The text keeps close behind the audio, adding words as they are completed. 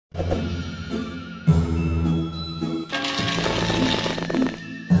Hello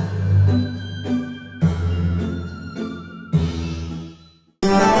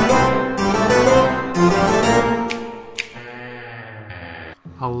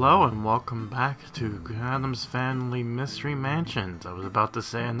and welcome back to Addams Family Mystery Mansions. I was about to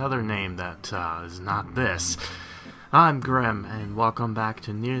say another name that is not this. I'm Grim, and welcome back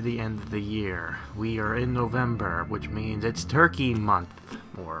to near the end of the year. We are in November, which means it's Turkey Month,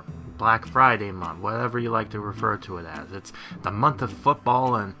 or Black Friday Month, whatever you like to refer to it as. It's the month of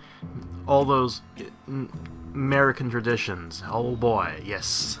football and all those American traditions. Oh boy,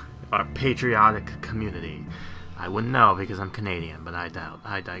 yes, our patriotic community. I wouldn't know because I'm Canadian, but I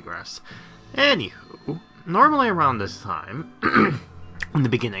digress. Anywho, normally around this time, in the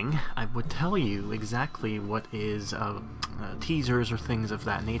beginning, I would tell you exactly what is teasers or things of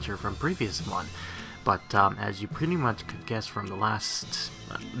that nature from previous one. But as you pretty much could guess from the last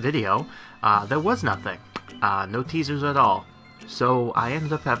video, there was nothing. No teasers at all. So I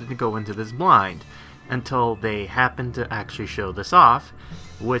ended up having to go into this blind until they happened to actually show this off,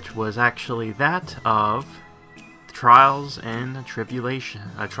 which was actually that of Trials and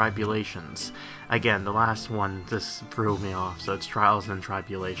Tribulations. Again, the last one, this threw me off, so it's Trials and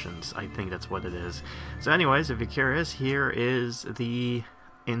Tribulations. I think that's what it is. So anyways, if you're curious, here is the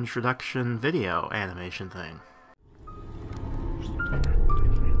introduction video animation thing.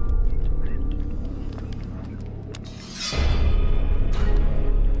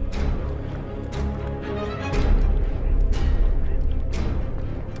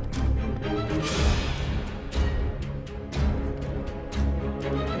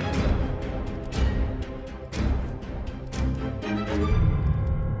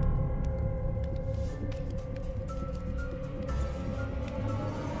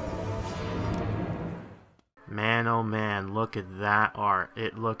 Man, oh man, look at that art.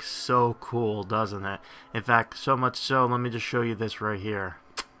 It looks so cool, doesn't it? In fact, so much so, let me just show you this right here.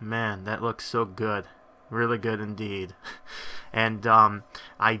 Man, that looks so good. Really good indeed. And,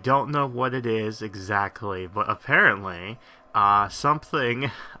 I don't know what it is exactly, but apparently, something,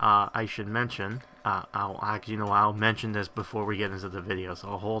 I should mention, I'll mention this before we get into the video, so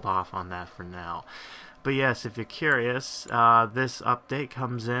I'll hold off on that for now. But yes, if you're curious, this update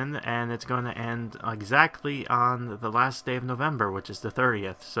comes in, and it's going to end exactly on the last day of November, which is the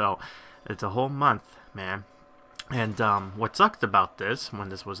 30th, so it's a whole month, man. And what sucked about this, when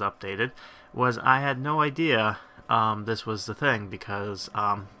this was updated, was I had no idea this was the thing, because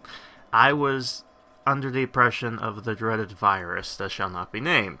I was under the impression of the dreaded virus that shall not be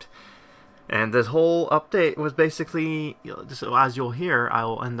named. And this whole update was basically, so as you'll hear, I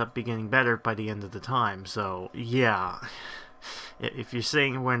will end up getting better by the end of the time. So, yeah. If you're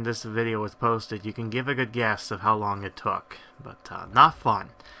seeing when this video was posted, you can give a good guess of how long it took. But, not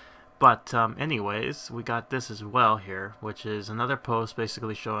fun. But, anyways, we got this as well here, which is another post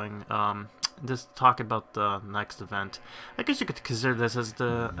basically showing, just talk about the next event. I guess you could consider this as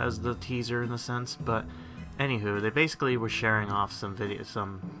the teaser in a sense, but anywho, they basically were sharing off some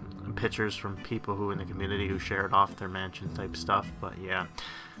pictures from people who in the community who shared off their mansion type stuff, but yeah.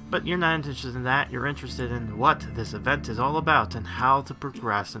 But you're not interested in that, you're interested in what this event is all about and how to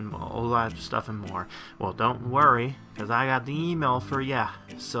progress and all that stuff and more. Well, don't worry, because I got the email for ya,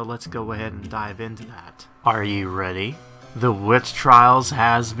 so let's go ahead and dive into that. Are you ready? The Witch Trials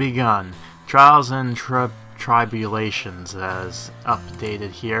has begun. Trials and Tribulations as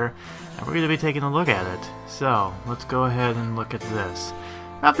updated here, and we're going to be taking a look at it. So, let's go ahead and look at this.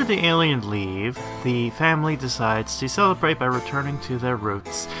 After the aliens leave, the family decides to celebrate by returning to their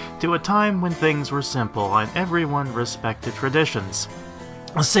roots, to a time when things were simple and everyone respected traditions.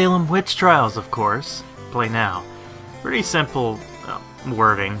 Salem witch trials, of course. Play now. Pretty simple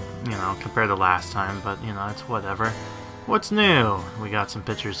wording, you know, compared to last time, but, you know, it's whatever. What's new? We got some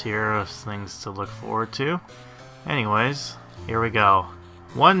pictures here of things to look forward to. Anyways, here we go.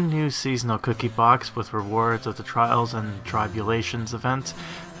 One new seasonal cookie box with rewards of the Trials and Tribulations event.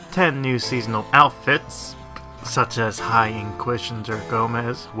 10 new seasonal outfits, such as High Inquisitor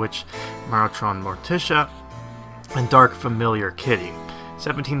Gomez, Witch Maratron Morticia, and Dark Familiar Kitty.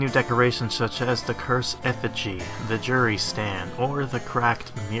 17 new decorations such as the Curse Effigy, the Jury Stand, or the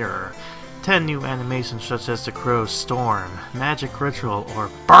Cracked Mirror. 10 new animations such as the Crow's Storm, Magic Ritual, or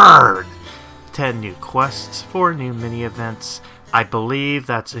Bird. 10 new quests, 4 new mini-events. I believe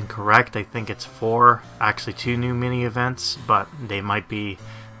that's incorrect. I think it's 4, actually 2 new mini-events, but they might be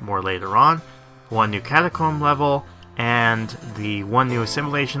more later on. 1 new catacomb level, and the 1 new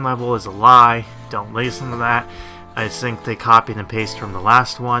assimilation level is a lie. Don't listen to that. I think they copied and pasted from the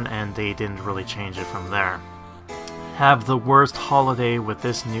last one, and they didn't really change it from there. have the worst holiday with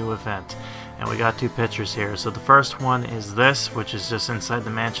this new event. And we got two pictures here. So the first one is this, which is just inside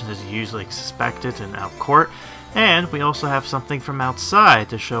the mansion as you usually expect it in out court. And we also have something from outside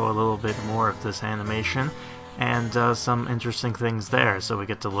to show a little bit more of this animation and some interesting things there, so we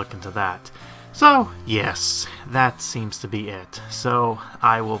get to look into that. So, yes, that seems to be it. So,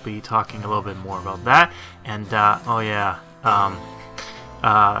 I will be talking a little bit more about that. And, oh yeah,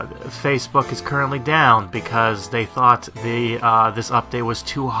 Facebook is currently down because they thought this update was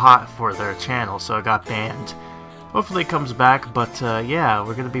too hot for their channel, so it got banned. Hopefully it comes back, but yeah,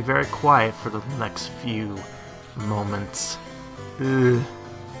 we're going to be very quiet for the next few moments. Ugh.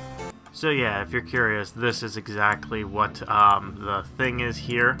 So yeah, if you're curious, this is exactly what the thing is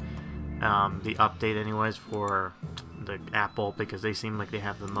here. The update anyways for the Apple, because they seem like they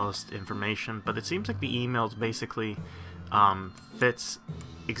have the most information, but it seems like the emails basically fits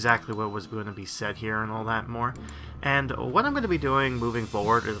exactly what was going to be said here and all that more. And what I'm going to be doing moving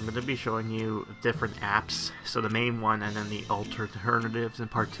forward is I'm going to be showing you different apps, so the main one and then the alternatives in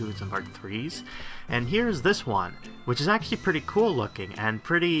part 2s and part 3s. And here's this one, which is actually pretty cool looking and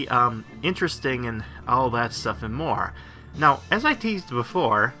pretty interesting and all that stuff and more. Now, as I teased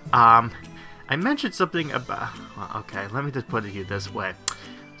before, I mentioned something about... Okay, let me just put it to you this way.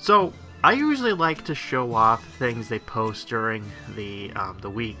 So, I usually like to show off things they post during the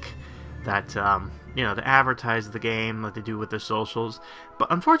week that, you know, to advertise the game like they do with their socials.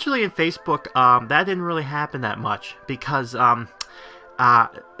 But unfortunately in Facebook, that didn't really happen that much because they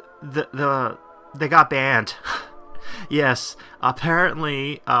got banned. Yes,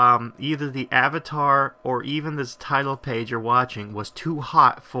 apparently either the avatar or even this title page you're watching was too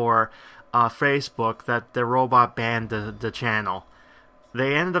hot for Facebook that the robot banned the channel.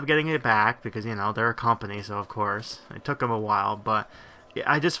 They ended up getting it back because, you know, they're a company, so of course. It took them a while, but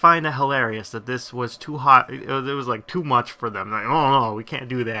I just find it hilarious that this was too hot. It was like too much for them. Like, oh no, we can't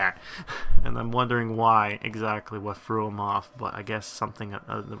do that. And I'm wondering why exactly what threw them off, but I guess something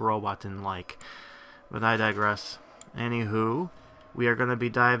the robot didn't like. But I digress. Anywho, we are going to be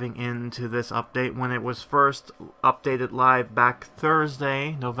diving into this update when it was first updated live back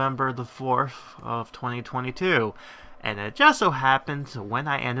Thursday, November the 4th of 2022. And it just so happened when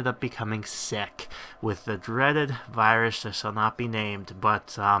I ended up becoming sick with the dreaded virus that shall not be named.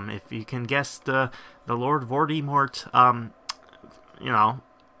 But if you can guess the Lord Voldemort, you know,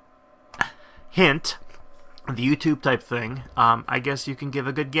 hint, the YouTube type thing, I guess you can give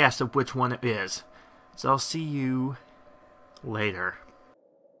a good guess of which one it is. So I'll see you later.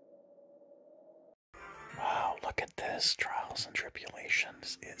 Wow, look at this. Trials and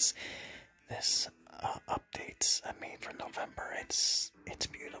Tribulations is this updates I made for November. It's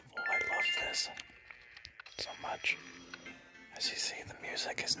beautiful. I love this so much. As you see, the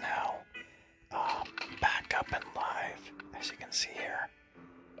music is now back up and live, as you can see here.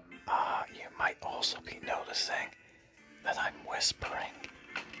 You might also be noticing that I'm whispering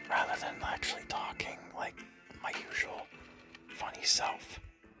rather than actually talking like my usual funny self.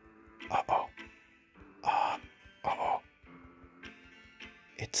 Uh-oh. Uh-oh.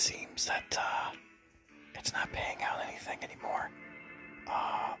 It seems that, it's not paying out anything anymore.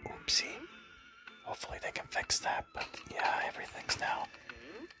 Oopsie. Hopefully they can fix that, but yeah, everything's now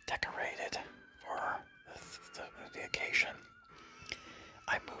decorated for the occasion.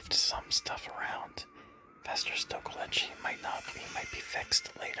 I moved some stuff around. Fester still glitchy, might be fixed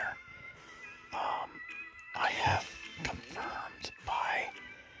later. I have confirmed by,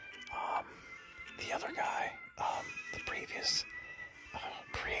 the other guy, the previous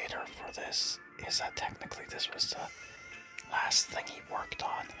creator for this, is that technically this was the last thing he worked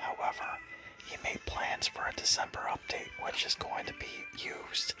on. However, he made plans for a December update, which is going to be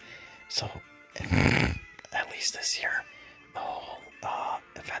used. So, at least this year, the whole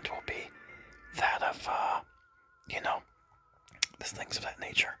event will be that of, you know, this things of that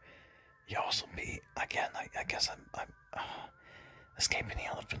nature. You also be, again, I guess I'm escaping the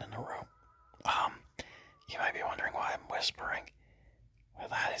elephant in the room. You might be wondering why I'm whispering. Well,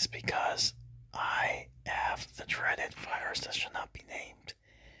 that is because I have the dreaded virus that should not be named.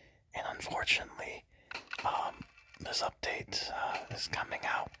 And unfortunately, this update is coming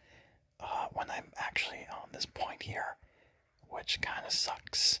out when I'm actually on this point here, which kind of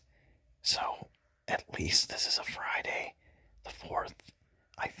sucks. So, at least this is a Friday, the 4th.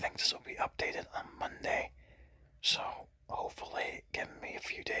 I think this will be updated on Monday. So, hopefully, give me a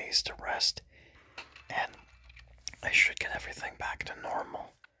few days to rest, and I should get everything back to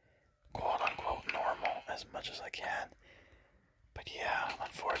normal. Quote unquote normal, as much as I can. But yeah,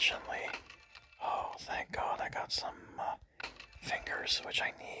 unfortunately, oh, thank God I got some fingers, which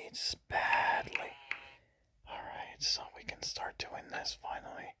I need badly. Alright, so we can start doing this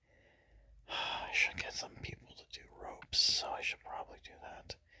finally. I should get some people to do ropes, so I should probably do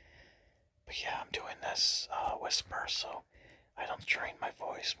that. But yeah, I'm doing this whisper so I don't drain my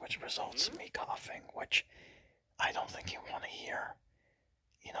voice, which results in me coughing, which I don't think you want to hear.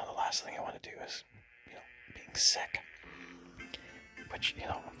 You know, the last thing I want to do is, being sick. Which,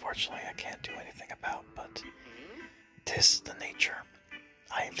 unfortunately I can't do anything about, but this is the nature.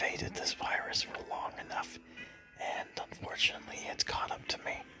 I invaded this virus for long enough, and unfortunately it's caught up to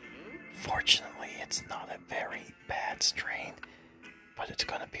me. Fortunately, it's not a very bad strain, but it's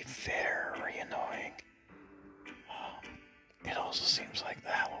gonna be very annoying. It also seems like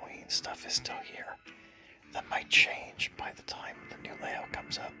the Halloween stuff is still here. That might change by the time the new layout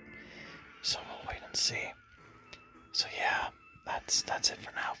comes up, so we'll wait and see. So yeah, that's it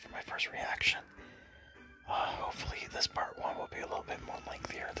for now for my first reaction. Hopefully this part 1 will be a little bit more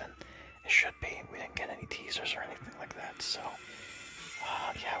lengthier than it should be. We didn't get any teasers or anything like that, so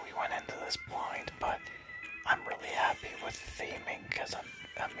yeah, we went into this blind, but I'm really happy with theming because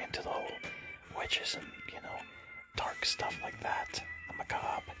I'm into the whole witches and, dark stuff like that. I'm a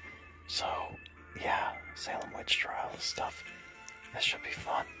cop. So, yeah, Salem witch trial stuff. This should be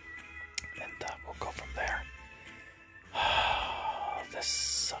fun. And we'll go from there. This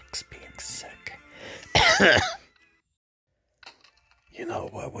sucks being sick. You know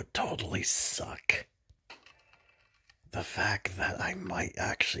what would totally suck? The fact that I might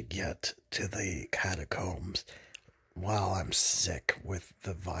actually get to the catacombs while I'm sick with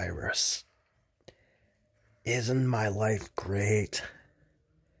the virus. Isn't my life great?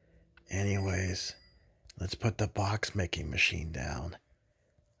 Anyways, let's put the box making machine down.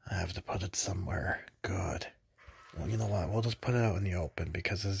 I have to put it somewhere good. Well, you know what? We'll just put it out in the open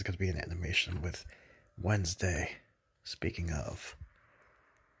because this is going to be an animation with Wednesday. Speaking of,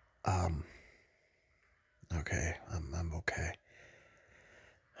 okay, I'm okay.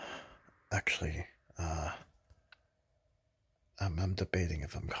 Actually, I'm debating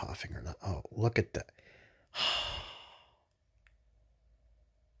if I'm coughing or not. Oh, look at that.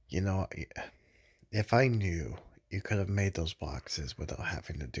 You know, if I knew you could have made those boxes without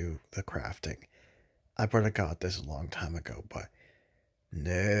having to do the crafting, I would have got this a long time ago, but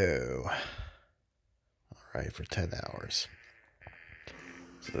no. Alright, for 10 hours.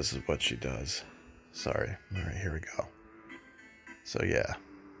 So this is what she does. Sorry. Alright, here we go. So yeah,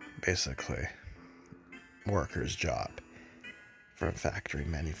 basically, worker's job for a factory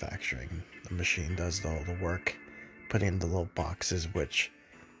manufacturing. The machine does all the work, putting in the little boxes, which,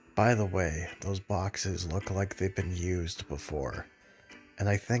 by the way, those boxes look like they've been used before. And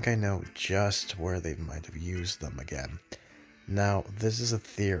I think I know just where they might have used them again. Now, this is a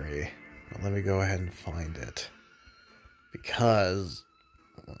theory, but let me go ahead and find it. Because...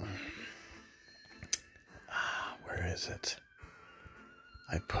 where is it?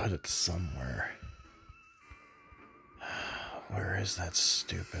 I put it somewhere. Where is that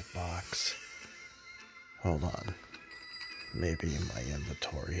stupid box? Hold on. Maybe in my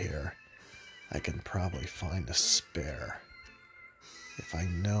inventory here. I can probably find a spare. If I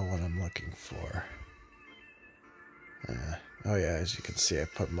know what I'm looking for. Oh yeah, as you can see, I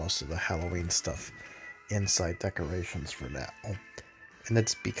put most of the Halloween stuff inside decorations for now. And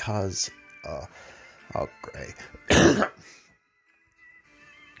it's because, oh great.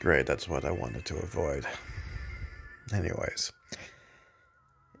 Great, that's what I wanted to avoid. Anyways.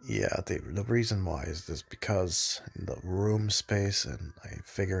 Yeah, the reason why is just because the room space and I'm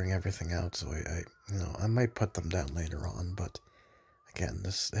figuring everything out, so I might put them down later on, but again,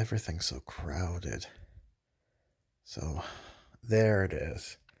 everything's so crowded. So, there it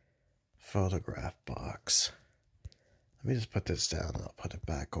is. Photograph box. Let me just put this down and I'll put it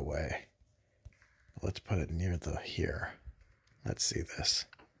back away. Let's put it near here. Let's see this.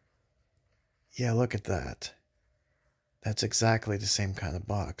 Yeah, look at that. That's exactly the same kind of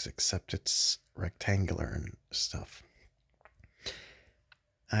box, except it's rectangular and stuff.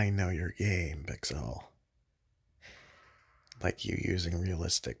 I know your game, Pixowl. Like you using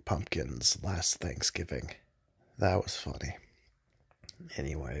realistic pumpkins last Thanksgiving. That was funny.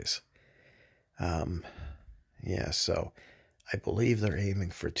 Anyways. Yeah, so I believe they're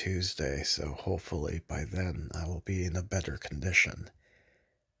aiming for Tuesday, so hopefully by then I will be in a better condition.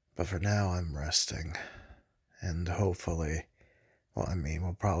 But for now, I'm resting. And hopefully, well, I mean,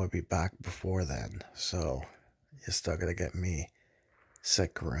 we'll probably be back before then, so you're still gonna get me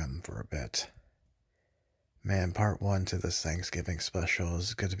sick grim for a bit. Man, part 1 to this Thanksgiving special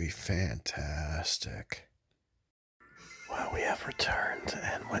is going to be fantastic. Well, we have returned,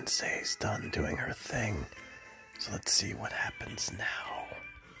 and Wednesday's done doing her thing, so let's see what happens now.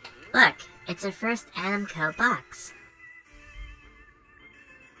 Look, it's a first Addams Co. box.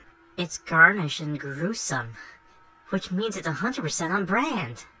 It's garnish and gruesome, which means it's 100% on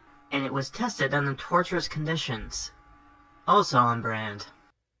brand. And it was tested under torturous conditions. Also on brand.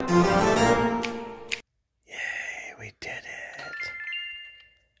 Yay, we did it.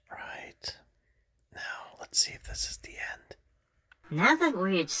 Right. Now, let's see if this is the end. Now that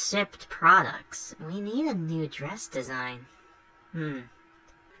we've shipped products, we need a new dress design.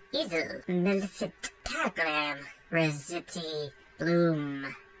 Easel, Maleficent Catagram, Rosity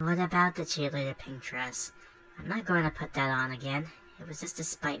Bloom. What about the cheerleader pink dress? I'm not going to put that on again. It was just to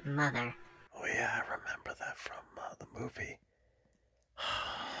spite Mother. Oh yeah, I remember that from the movie.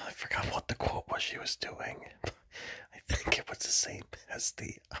 I forgot what the quote was she was doing. I think it was the same as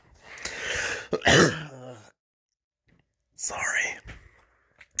the... Sorry.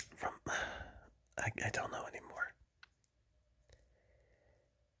 From... I don't know anymore.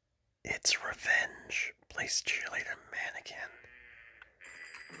 It's revenge. Place cheerleader mannequin.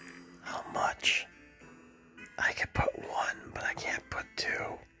 How much? I could put 1, but I can't put 2.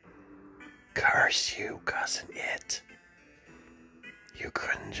 Curse you, cousin It. You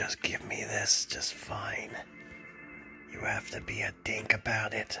couldn't just give me this just fine. You have to be a dink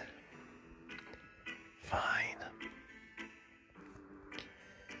about it. Fine.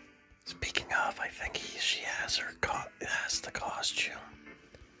 Speaking of, I think she has the costume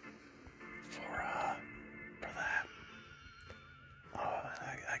for that. Oh,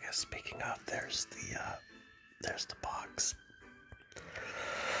 I guess speaking of, there's the box.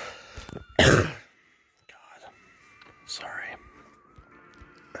 God, sorry.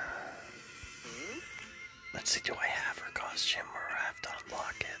 Let's see, do I have her costume or I have to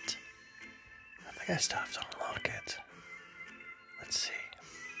unlock it? I think I still have to unlock it. Let's see.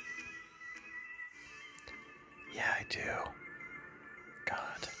 Yeah, I do.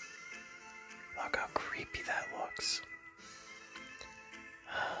 God. Look how creepy that looks.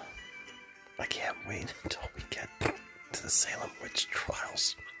 I can't wait until we get to the Salem witch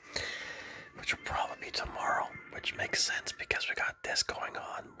trials, which will probably be tomorrow, which makes sense because we got this going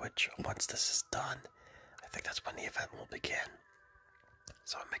on, which once this is done, I think that's when the event will begin.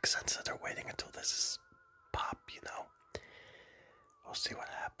 So it makes sense that they're waiting until this is pop, you know. We'll see what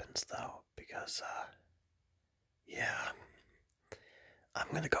happens though, because, yeah, I'm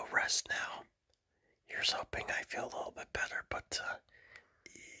gonna go rest now. Here's hoping I feel a little bit better, but,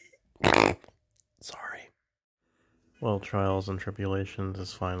 sorry. Well, Trials and Tribulations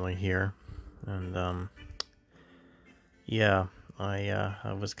is finally here, and, yeah,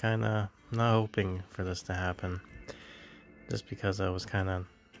 I was kind of not hoping for this to happen, just because I was kind of,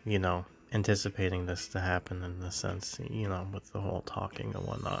 you know, anticipating this to happen in the sense, you know, with the whole talking and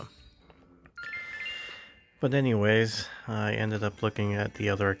whatnot. But anyways, I ended up looking at the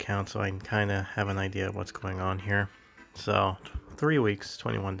other account, so I kind of have an idea of what's going on here. So, 3 weeks,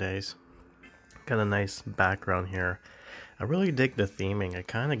 21 days. Got a nice background here. I really dig the theming. It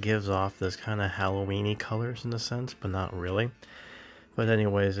kind of gives off this kind of Halloween-y colors in a sense, but not really. But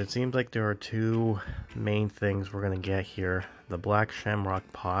anyways, it seems like there are 2 main things we're going to get here. The Black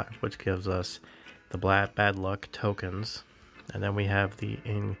Shamrock Pot, which gives us the Bad Luck tokens. And then we have the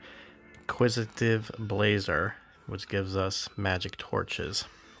Inquisitive Blazer, which gives us magic torches.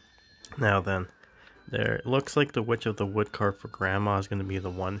 Now then, it looks like the Witch of the Woodcark for Grandma is going to be the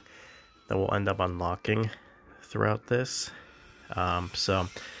one that we'll end up unlocking throughout this. So,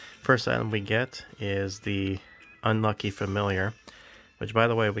 first item we get is the Unlucky Familiar, which, by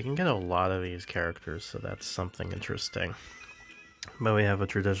the way, we can get a lot of these characters, so that's something interesting. But we have a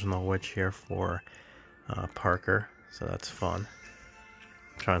traditional witch here for Parker, so that's fun.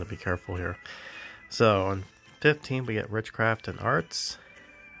 Trying to be careful here. So on 15 we get Witchcraft and Arts,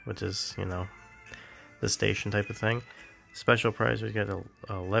 which is, you know, the station type of thing. Special prize, we get a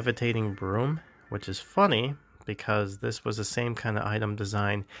Levitating Broom, which is funny because this was the same kind of item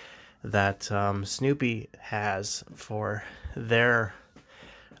design that Snoopy has for their,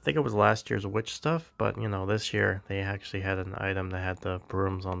 I think it was last year's witch stuff, but you know, this year they actually had an item that had the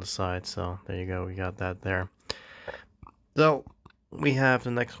brooms on the side, so there you go, we got that there. So we have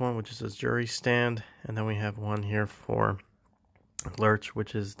the next one, which is a Jury Stand, and then we have one here for Lurch,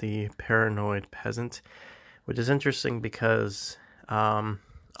 which is the Paranoid Peasant, which is interesting because a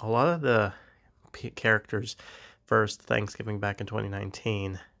lot of the characters first Thanksgiving back in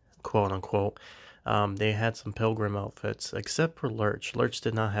 2019, quote unquote, they had some pilgrim outfits, except for Lurch. Lurch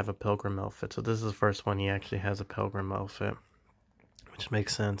did not have a pilgrim outfit, so this is the first one he actually has a pilgrim outfit, which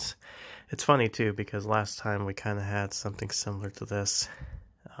makes sense. It's funny too because last time we kind of had something similar to this.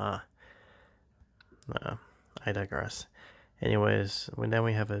 I digress. Anyways, then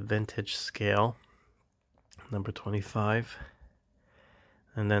we have a vintage scale, number 25.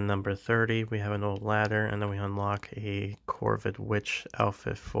 And then number 30, we have an old ladder, and then we unlock a Corvid Witch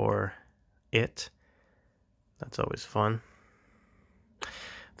outfit for it. That's always fun.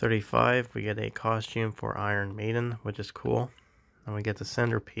 35, we get a costume for Iron Maiden, which is cool. And we get the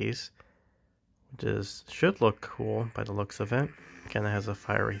centerpiece, which should look cool by the looks of it. Kind of has a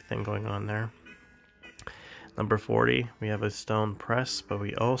fiery thing going on there. Number 40, we have a stone press, but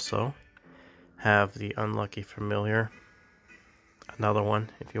we also have the Unlucky Familiar. Another one,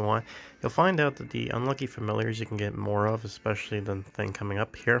 if you want. You'll find out that the Unlucky Familiars you can get more of, especially the thing coming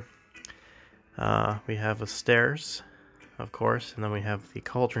up here. We have the stairs, of course, and then we have the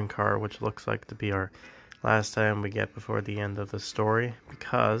Cauldron car, which looks like to be our last item we get before the end of the story,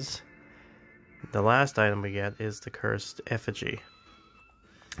 because the last item we get is the Cursed Effigy.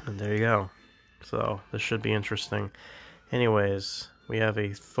 And there you go. So, this should be interesting. Anyways, we have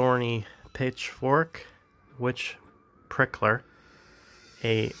a Thorny Pitchfork, Witch Prickler,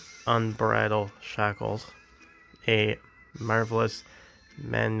 a Unbridled Shackles, a Marvelous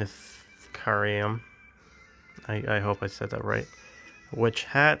Manifcarium, I hope I said that right, Witch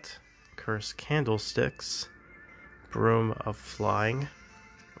Hat, Cursed Candlesticks, Broom of Flying,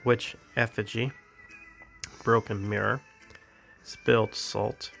 Witch Effigy, Broken Mirror, Spilled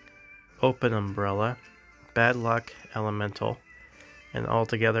Salt, Open Umbrella, Bad Luck Elemental, and all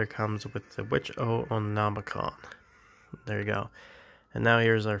together comes with the Witch Onomicon. There you go. And now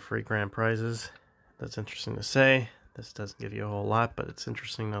here's our free grand prizes. That's interesting to say. This doesn't give you a whole lot, but it's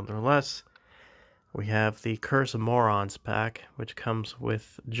interesting nonetheless. We have the Curse of Morons pack, which comes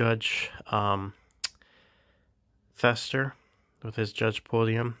with Judge Fester with his Judge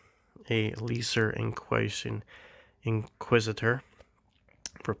Podium, a Lesser Inquisitor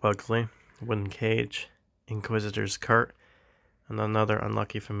for Pugsley, Wooden Cage, Inquisitor's Cart, and another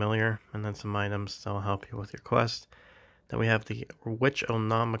Unlucky Familiar, and then some items that will help you with your quest. Then we have the Witch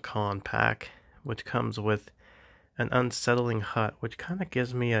Onomicon pack, which comes with an Unsettling Hut, which kind of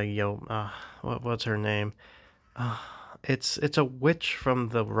gives me a what's her name? It's a witch from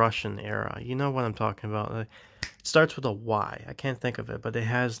the Russian era. You know what I'm talking about. It starts with a Y. I can't think of it, but it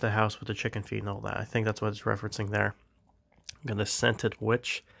has the house with the chicken feet and all that. I think that's what it's referencing there. We got a Scented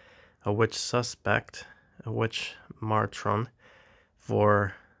Witch, a Witch Suspect, a Witch Martron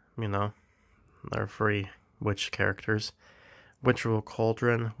for, you know, our free witch characters. Witchful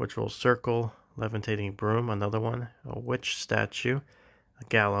Cauldron, Witchful Circle, Levitating Broom, another one, a Witch Statue, a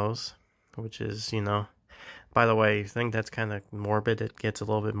Gallows, which is, you know, by the way, you think that's kind of morbid, it gets a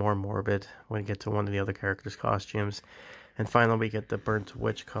little bit more morbid when you get to one of the other characters' costumes. And finally we get the Burnt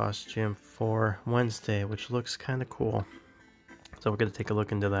Witch costume for Wednesday, which looks kind of cool. So we're going to take a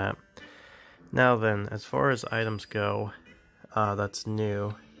look into that. Now then, as far as items go, that's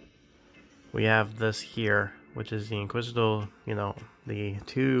new. We have this here, which is the Inquisitor, you know, the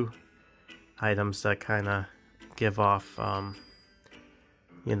two items that kind of give off,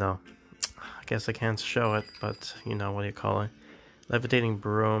 you know, I guess I can't show it, but, you know, what do you call it? Levitating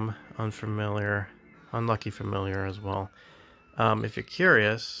Broom, Unfamiliar, Unlucky Familiar as well. If you're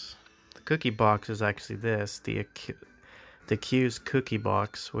curious, the cookie box is actually this, the Accused Cookie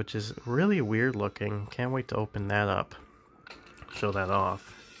Box, which is really weird looking. Can't wait to open that up, show that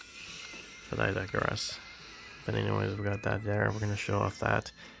off, but I digress. But anyways, we got that there. We're going to show off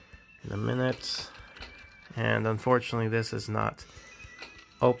that in a minute. And unfortunately, this is not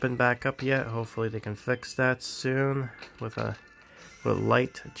open back up yet. Hopefully they can fix that soon with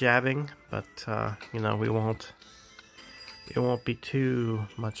light jabbing, but you know, it won't be too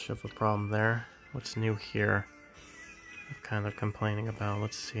much of a problem there. What's new here? I'm kind of complaining about,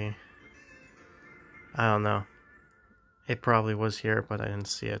 let's see. I don't know. It probably was here, but I didn't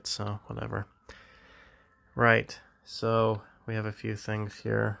see it, so whatever. Right, so we have a few things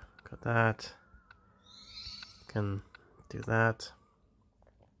here. Got that. Can do that.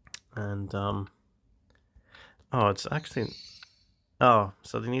 And oh, it's actually, oh,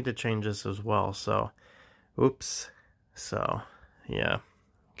 so they need to change this as well, so oops. So yeah,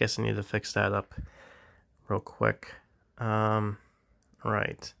 guess I need to fix that up real quick.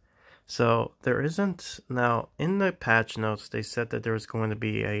 Right, so there isn't, now in the patch notes they said that there was going to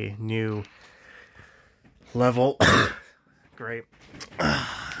be a new level. Great.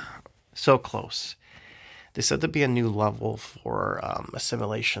 So close. They said there'd be a new level for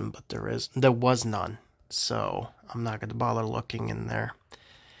assimilation, but there was none. So I'm not going to bother looking in there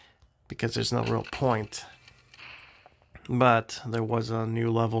because there's no real point. But there was a new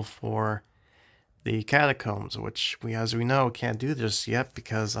level for the catacombs, which as we know, can't do this yet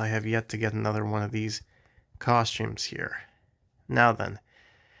because I have yet to get another one of these costumes here. Now then,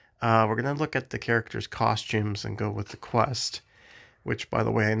 we're going to look at the characters' costumes and go with the quest, which, by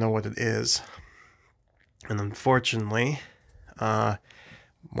the way, I know what it is. And unfortunately,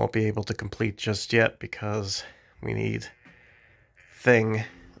 won't be able to complete just yet because we need Thing.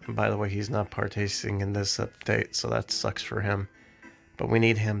 And by the way, he's not partaking in this update, so that sucks for him. But we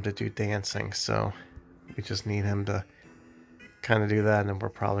need him to do dancing, so we just need him to kind of do that, and we're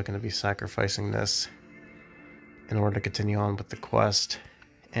probably going to be sacrificing this in order to continue on with the quest.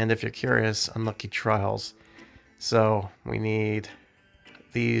 And if you're curious, Unlucky Trials. So we need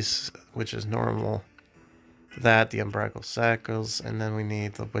these, which is normal, that, the Umbrago Cycles, and then we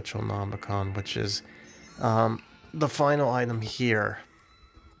need the Witchonomicon, which is the final item here.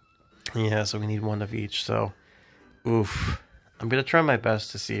 Yeah, so we need one of each, so oof. I'm going to try my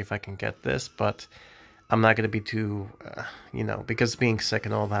best to see if I can get this, but I'm not going to be too, you know, because being sick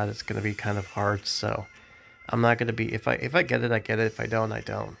and all that, it's going to be kind of hard, so I'm not going to be, if I get it, I get it, if I don't, I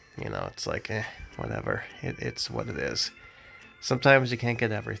don't. You know, it's like, whatever. It's what it is. Sometimes you can't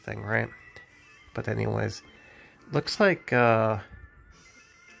get everything, right? But anyways, looks like, so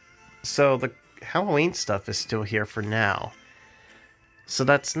the Halloween stuff is still here for now. So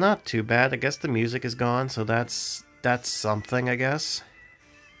that's not too bad. I guess the music is gone, so that's something, I guess.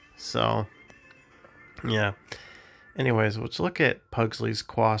 So, yeah. Anyways, let's look at Pugsley's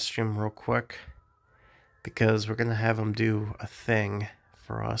costume real quick, because we're going to have him do a thing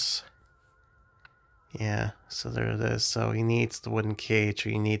for us. Yeah, so there it is. So he needs the wooden cage, or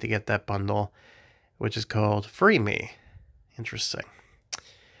you need to get that bundle, which is called Free Me. Interesting.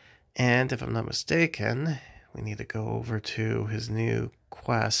 And if I'm not mistaken, we need to go over to his new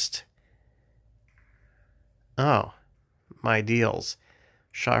quest. Oh, My Deals.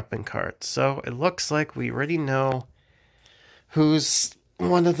 Shopping cart. So it looks like we already know who's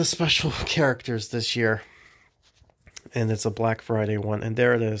one of the special characters this year. And it's a Black Friday one. And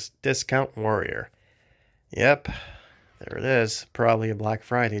there it is. Discount Warrior. Yep. There it is. Probably a Black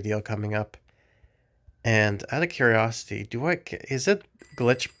Friday deal coming up. And out of curiosity, is it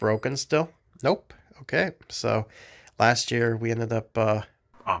glitch broken still? Nope. Okay. So last year we ended up,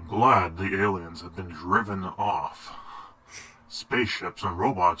 I'm glad the aliens have been driven off. Spaceships and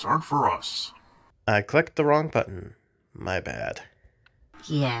robots aren't for us. I clicked the wrong button. My bad.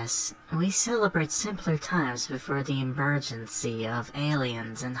 Yes, we celebrate simpler times before the emergence of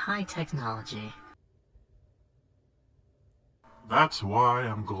aliens and high technology. That's why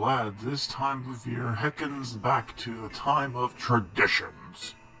I'm glad this time of year heckens back to a time of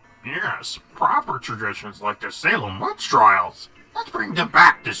traditions. Yes, proper traditions like the Salem witch trials. Let's bring them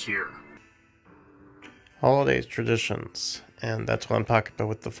back this year. Holidays traditions. And that's what I'm talking about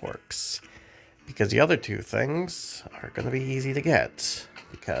with the forks. Because the other two things are going to be easy to get.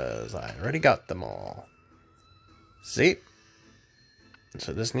 Because I already got them all. See?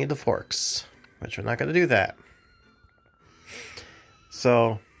 So just need the forks. Which we're not going to do that.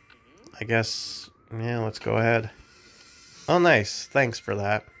 So, I guess, yeah, let's go ahead. Oh, nice. Thanks for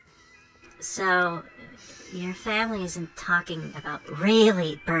that. So, your family isn't talking about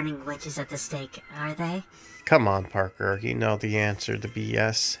really burning witches at the stake, are they? Come on, Parker. You know the answer to be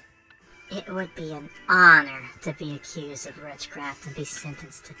yes. It would be an honor to be accused of witchcraft and be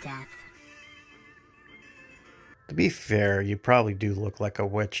sentenced to death. To be fair, you probably do look like a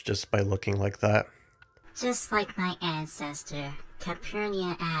witch just by looking like that. Just like my ancestor,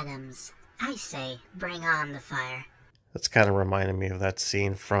 Calpurnia Addams. I say, bring on the fire. That's kind of reminding me of that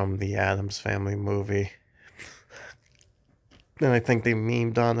scene from the Addams Family movie. And I think they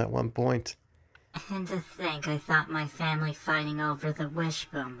memed on at one point. And to think I thought my family fighting over the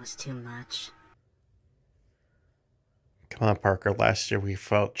wishbone was too much. Come on, Parker. Last year we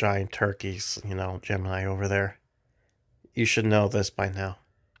fought giant turkeys, you know, Gemini over there. You should know this by now.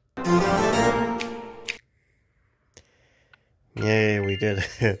 Yay, we did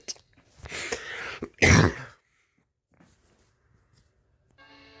it.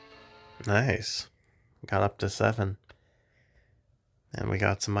 Nice. Got up to 7. And we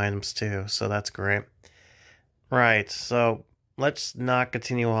got some items too, so that's great. Right, so let's not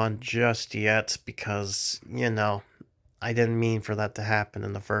continue on just yet because, you know, I didn't mean for that to happen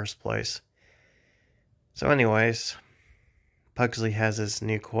in the first place. So anyways, Pugsley has his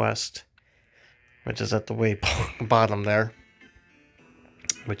new quest, which is at the way bottom there,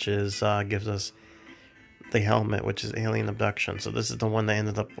 which is, gives us the helmet, which is alien abduction. So this is the one they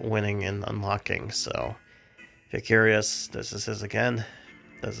ended up winning and unlocking, so if you're curious, this is his again.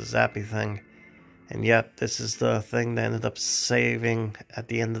 Does a zappy thing. And yet, this is the thing that ended up saving at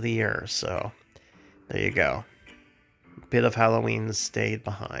the end of the year. So, there you go. A bit of Halloween stayed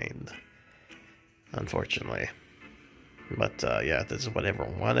behind. Unfortunately. But yeah, this is what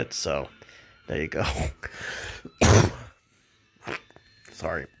everyone wanted, so there you go.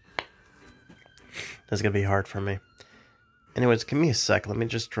 Sorry. This is gonna be hard for me. Anyways, give me a sec. Let me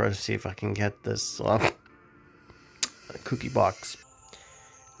just try to see if I can get this cookie box.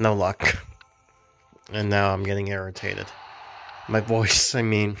 No luck. And now I'm getting irritated. My voice, I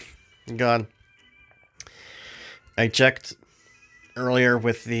mean, God. I checked earlier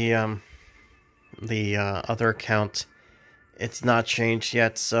with the other account. It's not changed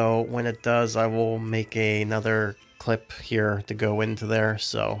yet, so when it does, I will make another clip here to go into there.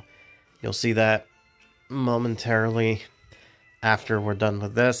 So you'll see that momentarily after we're done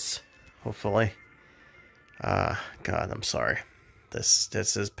with this, hopefully. God, I'm sorry. This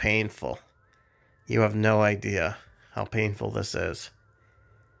is painful. You have no idea how painful this is.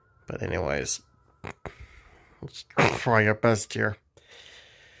 But anyways, let's try our best here.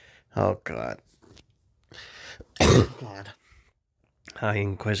 Oh God. God. Hi,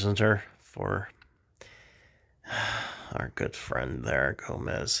 Inquisitor, for our good friend there,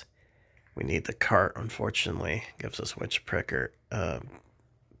 Gomez. We need the cart, unfortunately. Gives us witch pricker.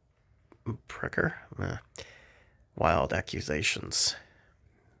 Pricker? Wild accusations.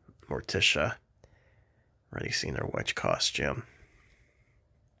 Morticia. Already seen her witch costume.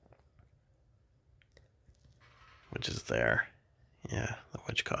 Which is there. Yeah, the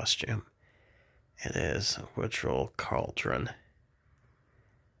witch costume. It is a ritual cauldron.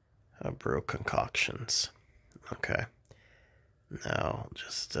 Brew concoctions. Okay. Now,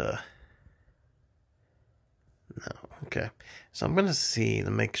 just, no, okay. So I'm gonna see to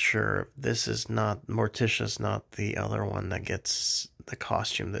make sure this is not, Morticia's not the other one that gets the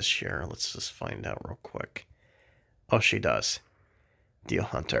costume this year. Let's just find out real quick. Oh, she does. Deal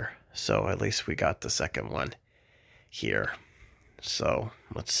Hunter. So at least we got the second one here. So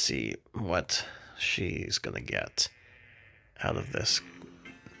let's see what she's gonna get out of this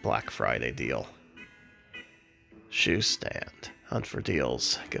Black Friday deal. Shoe stand. Hunt for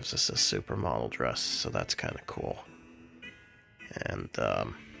deals. Gives us a supermodel dress, so that's kind of cool. And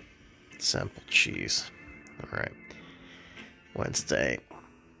sample cheese. Alright. Wednesday.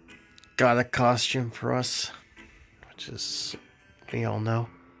 Got a costume for us, which is, we all know.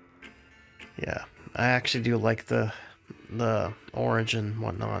 Yeah, I actually do like the orange and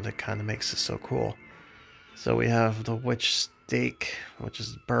whatnot. It kind of makes it so cool. So we have the witch steak, which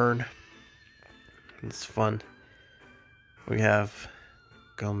is burn. It's fun. We have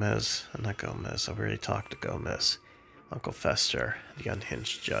Gomez, not Gomez, I've already talked to Gomez. Uncle Fester, the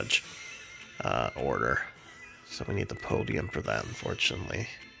unhinged judge, order. So we need the podium for that, unfortunately.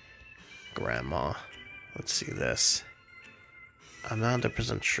 Grandma. Let's see this. I'm not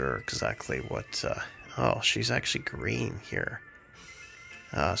 100% sure exactly what, oh, she's actually green here.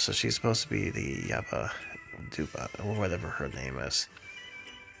 So she's supposed to be the Yaba Duba, or whatever her name is.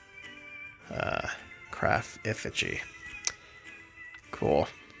 Craft effigy. Cool.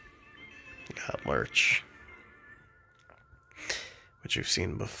 Got Lurch, which you've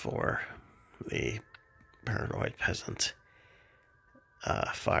seen before. The paranoid peasant.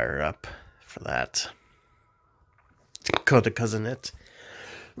 Fire up for that. Go to cousin it.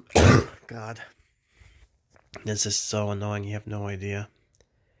 God. This is so annoying, you have no idea.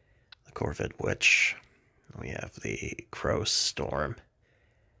 The Corvid Witch. We have the Crow Storm.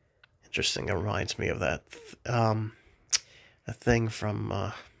 Interesting, it reminds me of that a thing from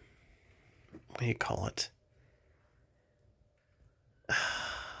what do you call it?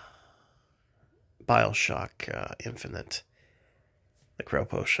 BioShock Infinite. The Crow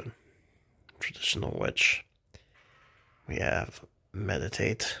Potion. Traditional Witch. We have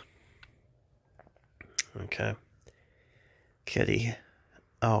Meditate. Okay. Kitty.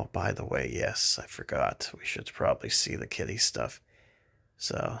 Oh, by the way, yes, I forgot. We should probably see the kitty stuff.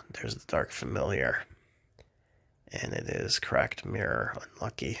 So, there's the Dark Familiar. And it is Cracked Mirror.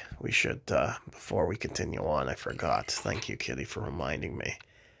 Unlucky. We should, before we continue on, I forgot. Thank you, kitty, for reminding me.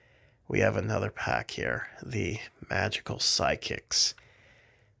 We have another pack here. The Magical Psychics.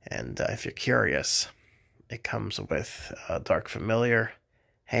 And if you're curious, it comes with Dark Familiar,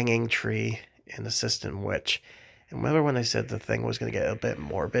 Hanging Tree, and Assistant Witch. And remember when I said the thing was going to get a bit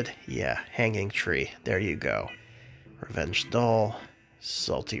morbid? Yeah, Hanging Tree. There you go. Revenge Doll,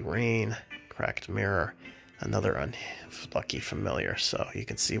 Salty Rain, Cracked Mirror, another unlucky familiar. So you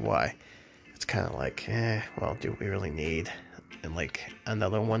can see why. It's kind of like, well, do we really need like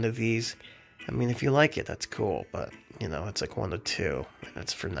another one of these? I mean, if you like it, that's cool. But, you know, it's like 1 or 2. And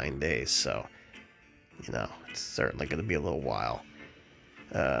it's for 9 days. So, you know, it's certainly going to be a little while.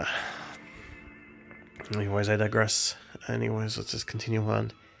 Anyways, I digress. Anyways, let's just continue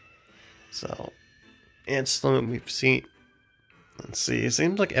on. So, and we've seen Let's see. It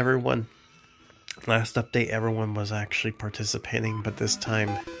seems like everyone, last update, everyone was actually participating, but this time,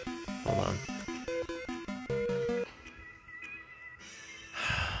 hold on.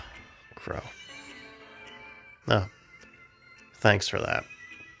 Crow. No. Thanks for that.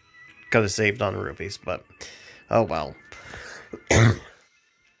 Could have saved on rubies, but oh well.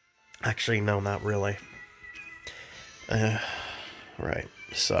 Actually, no, not really. Right.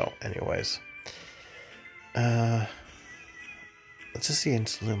 So, anyways. Let's just see in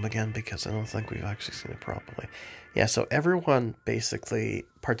Salem again, because I don't think we've actually seen it properly. Yeah, so everyone basically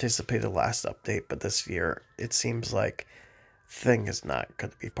participated last update, but this year it seems like Thing is not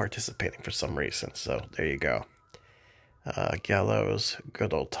going to be participating for some reason. So there you go. Gallows,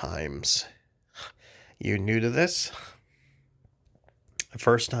 good old times. You new to this?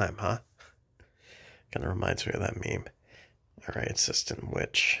 First time, huh? Kind of reminds me of that meme. Alright, Assistant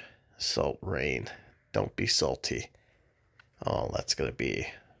Witch, Salt Rain, don't be salty. Oh, that's gotta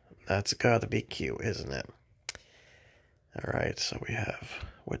be cute, isn't it? Alright, so we have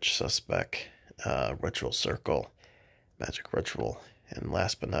Witch Suspect, Ritual Circle, Magic Ritual, and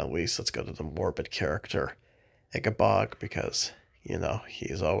last but not least, let's go to the morbid character, Igabog, because, you know,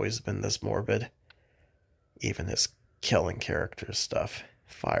 he's always been this morbid. Even his killing character stuff,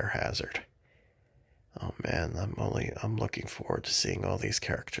 Fire Hazard. Oh man, I'm looking forward to seeing all these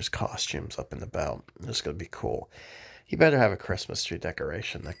characters' costumes up and about. It's gonna be cool. He better have a Christmas tree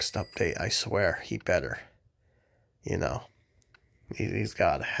decoration next update, I swear. He better. You know. He's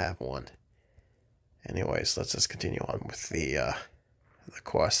gotta have one. Anyways, let's just continue on with the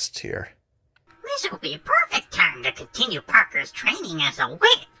quest here. This will be a perfect time to continue Parker's training as a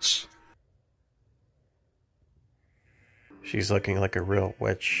witch. She's looking like a real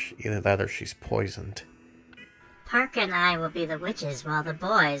witch. Either that or she's poisoned. Parker and I will be the witches, while the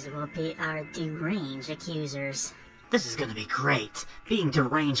boys will be our deranged accusers. This is gonna be great. Being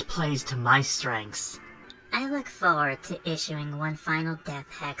deranged plays to my strengths. I look forward to issuing one final death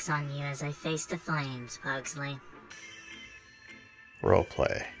hex on you as I face the flames, Pugsley.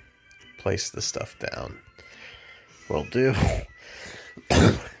 Roleplay. Place the stuff down. Will do.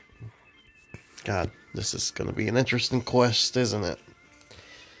 God, this is going to be an interesting quest, isn't it?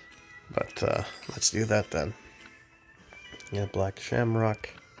 But, let's do that then. Yeah, Black Shamrock.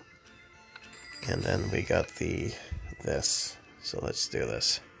 And then we got this. So let's do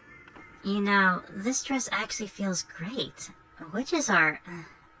this. You know, this dress actually feels great. Witches are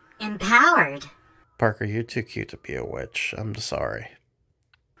empowered. Parker, you're too cute to be a witch. I'm sorry.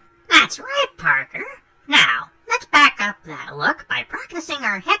 That's right, Parker. Now, let's back up that look by practicing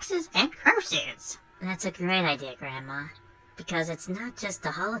our hexes and curses. That's a great idea, Grandma. Because it's not just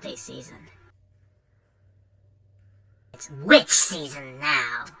the holiday season. It's witch season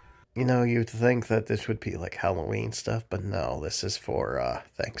now. You know, you'd think that this would be like Halloween stuff, but no, this is for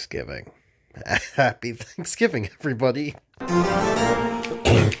Thanksgiving. Happy Thanksgiving, everybody.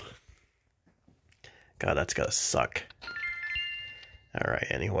 God, that's gotta suck. Alright,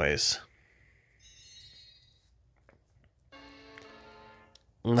 anyways.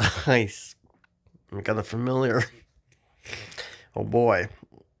 Nice. We got a familiar. Oh boy.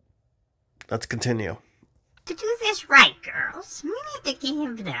 Let's continue. To do this right, girls, we need to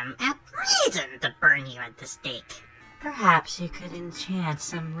give them a reason to burn you at the stake. Perhaps you could enchant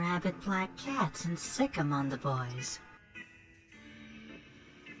some rabid black cats and sick 'em on the boys.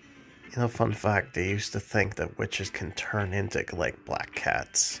 You know, fun fact, they used to think that witches can turn into, like, black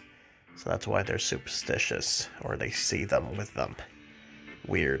cats. So that's why they're superstitious, or they see them with them.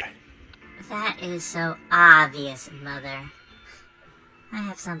 Weird. That is so obvious, Mother. I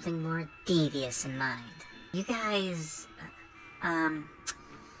have something more devious in mind. You guys,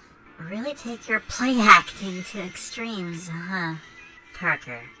 really take your play acting to extremes, huh?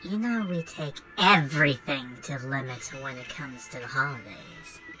 Parker, you know we take everything to limits when it comes to the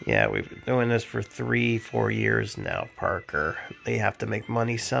holidays. Yeah, we've been doing this for 3-4 years now, Parker. They have to make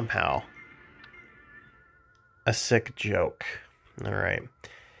money somehow. A sick joke. Alright.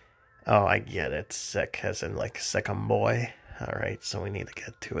 Oh, I get it. Sick, as in, like, sick on boy. Alright, so we need to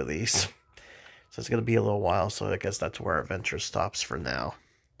get 2 of these. So it's going to be a little while, so I guess that's where our adventure stops for now.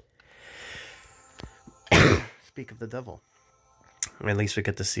 Speak of the devil. At least we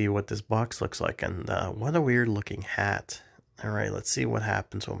get to see what this box looks like, and what a weird looking hat. Alright, let's see what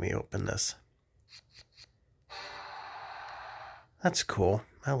happens when we open this. That's cool.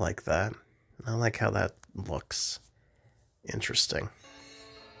 I like that. I like how that looks. Interesting.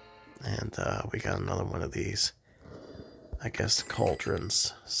 And we got another one of these. I guess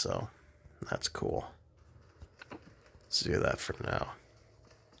cauldrons. So that's cool. Let's do that for now.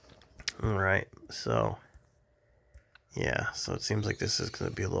 Alright, so Yeah, so it seems like this is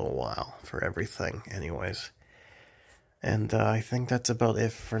going to be a little while for everything anyways. And I think that's about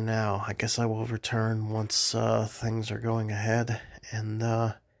it for now. I guess I will return once things are going ahead. And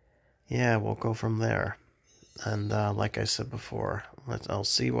yeah, we'll go from there. And like I said before, I'll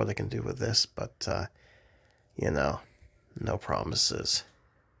see what I can do with this. But, you know, no promises.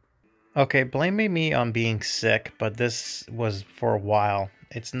 Okay, blaming me on being sick, but this was for a while.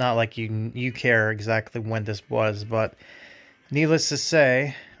 It's not like you care exactly when this was, but needless to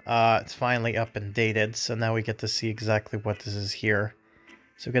say, it's finally up and dated, so now we get to see exactly what this is here.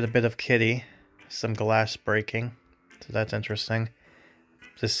 So we get a bit of Kitty, some glass breaking, so that's interesting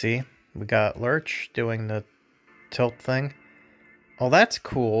to see. We got Lurch doing the tilt thing. Oh, that's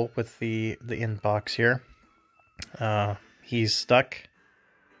cool with the inbox here. He's stuck.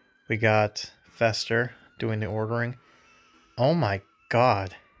 We got Fester doing the ordering. Oh my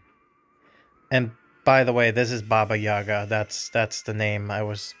god. And by the way, this is Baba Yaga. That's the name I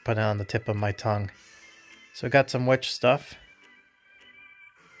was putting on the tip of my tongue. So we got some witch stuff.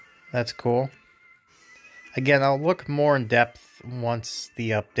 That's cool. Again, I'll look more in depth once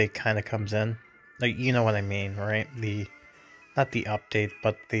the update kind of comes in. Like, you know what I mean, right? Not the update,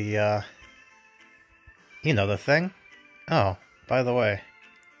 but the, you know the thing? Oh, by the way.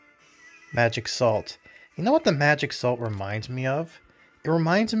 Magic Salt. You know what the Magic Salt reminds me of? It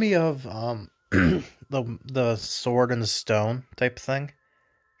reminds me of, the Sword and the Stone type thing.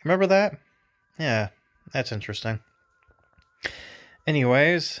 Remember that? Yeah, that's interesting.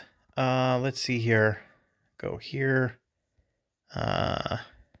 Anyways, let's see here. Go here. I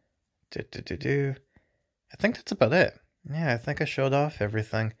think that's about it. Yeah, I think I showed off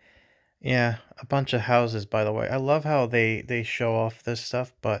everything. Yeah, a bunch of houses, by the way. I love how they show off this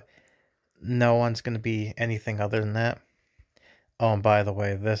stuff, but no one's going to be anything other than that. Oh, and by the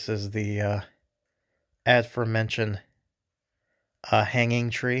way, this is the aforementioned hanging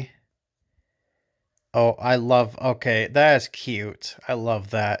tree. Oh, okay, that is cute. I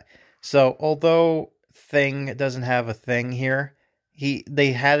love that. So, although Thing doesn't have a thing here,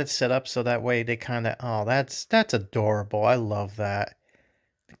 they had it set up so that way they kind of, oh, that's adorable. I love that.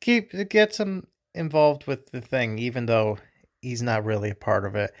 It gets him involved with the Thing, even though he's not really a part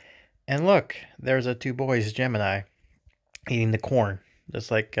of it. And look, there's a two boys Gemini eating the corn, just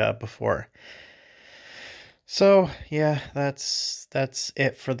like before. So yeah, that's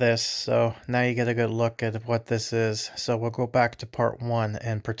it for this. So now you get a good look at what this is. So we'll go back to part 1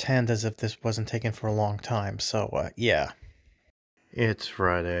 and pretend as if this wasn't taken for a long time. So yeah. It's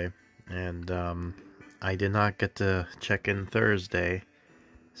Friday, and I did not get to check in Thursday.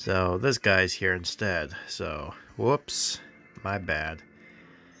 So this guy's here instead. So whoops, my bad.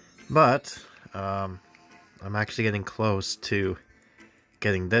 But I'm actually getting close to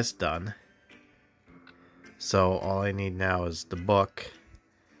getting this done. So all I need now is the book,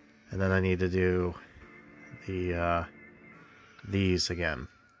 and then I need to do the these again.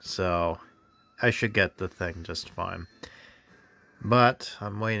 So I should get the thing just fine. But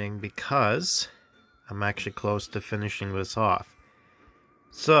I'm waiting because I'm actually close to finishing this off.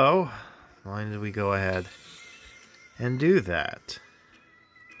 So why did we go ahead and do that?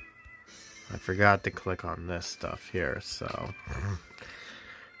 I forgot to click on this stuff here, so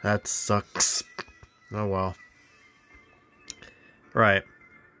that sucks. Oh well. Right.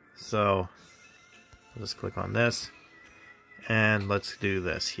 So let's click on this, and let's do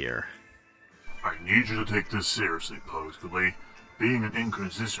this here. I need you to take this seriously, Pugsley. Being an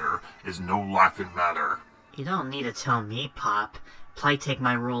Inquisitor is no laughing matter. You don't need to tell me, Pop. I take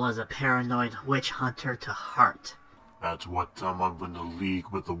my role as a paranoid witch hunter to heart. That's what someone in the League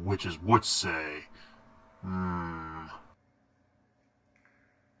with the Witches would say. Oh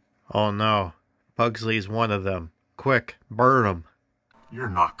no. Pugsley's one of them. Quick, burn him. You're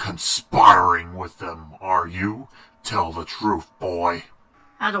not conspiring with them, are you? Tell the truth, boy.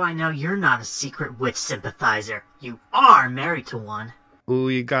 How do I know you're not a secret witch sympathizer? You are married to one. Ooh,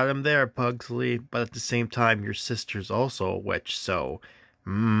 you got him there, Pugsley. But at the same time, your sister's also a witch, so...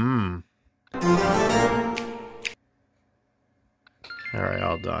 Alright,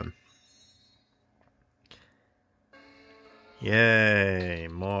 all done. Yay,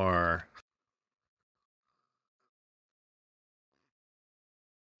 more.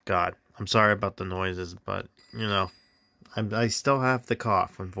 God, I'm sorry about the noises, but, you know, I still have the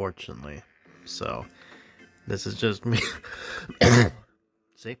cough, unfortunately. So, this is just me.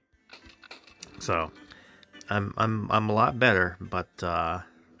 See? So, I'm a lot better, but,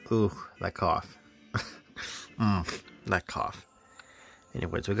 ooh, that cough. That cough.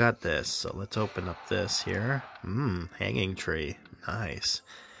 Anyways, we got this, so let's open up this here. Hanging tree. Nice.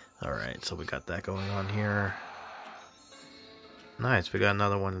 Alright, so we got that going on here. Nice, we got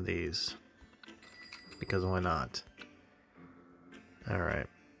another one of these. Because why not? Alright.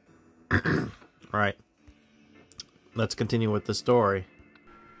 Right. Let's continue with the story.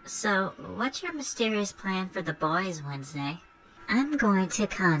 So, what's your mysterious plan for the boys, Wednesday? I'm going to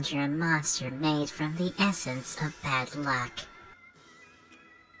conjure a monster made from the essence of bad luck.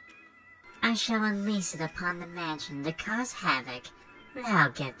 I shall unleash it upon the mansion to cause havoc. Now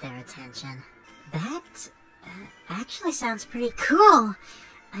get their attention. That actually sounds pretty cool.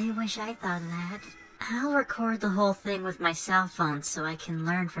 I wish I thought of that. I'll record the whole thing with my cell phone so I can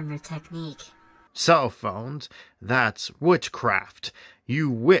learn from your technique. Cell phones? That's witchcraft. You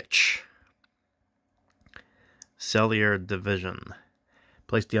witch. Cellular division.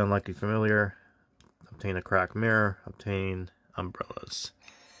 Place the unlucky familiar. Obtain a cracked mirror. Obtain umbrellas.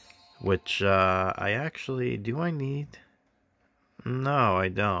 Which, I actually... Do I need? No, I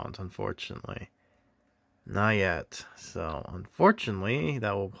don't, unfortunately. Not yet. So, unfortunately,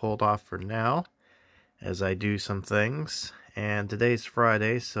 that will hold off for now. As I do some things. And today's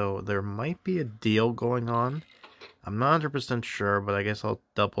Friday, so there might be a deal going on. I'm not 100% sure, but I guess I'll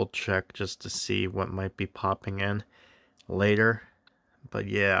double check just to see what might be popping in later. But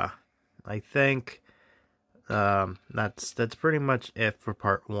yeah, I think that's pretty much it for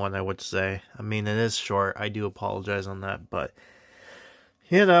part 1, I would say. I mean, it is short. I do apologize on that, but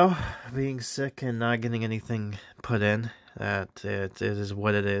you know, being sick and not getting anything put in, that it is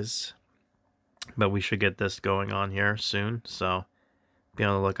what it is. But we should get this going on here soon, so be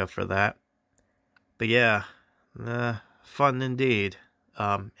on the lookout for that. But yeah, fun indeed.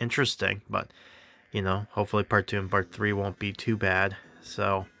 Interesting, but, you know, hopefully part 2 and part 3 won't be too bad.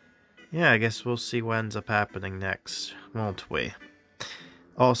 So, yeah, I guess we'll see what ends up happening next, won't we?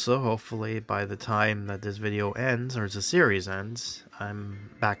 Also, hopefully by the time that this video ends, or the series ends,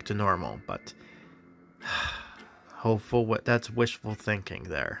 I'm back to normal, but that's wishful thinking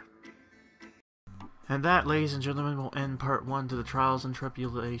there. And that, ladies and gentlemen, will end part 1 to the Trials and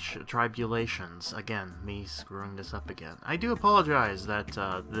Tribulations. Again, me screwing this up again. I do apologize that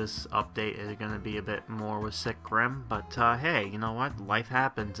this update is going to be a bit more with Sick Grim, but hey, you know what? Life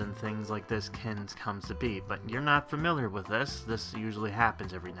happens and things like this comes to be. But you're not familiar with this. This usually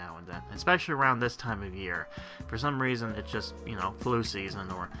happens every now and then, especially around this time of year. For some reason, it's just, you know, flu season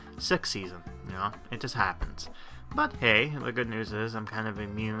or sick season, you know? It just happens. But hey, the good news is I'm kind of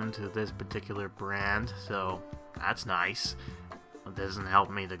immune to this particular brand, so that's nice. It doesn't help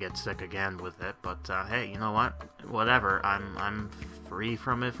me to get sick again with it, but hey, you know what? Whatever, I'm free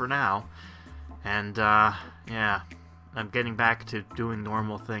from it for now. And yeah, I'm getting back to doing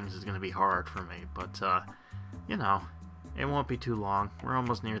normal things is going to be hard for me, but you know, it won't be too long. We're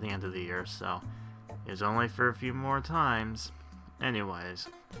almost near the end of the year, so it's only for a few more times. Anyways,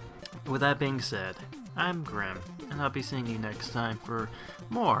 with that being said, I'm Grim, and I'll be seeing you next time for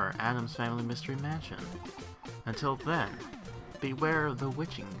more Addams Family Mystery Mansion. Until then, beware of the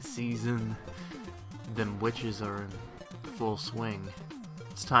witching season. Them witches are in full swing.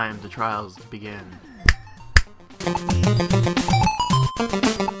 It's time the trials begin.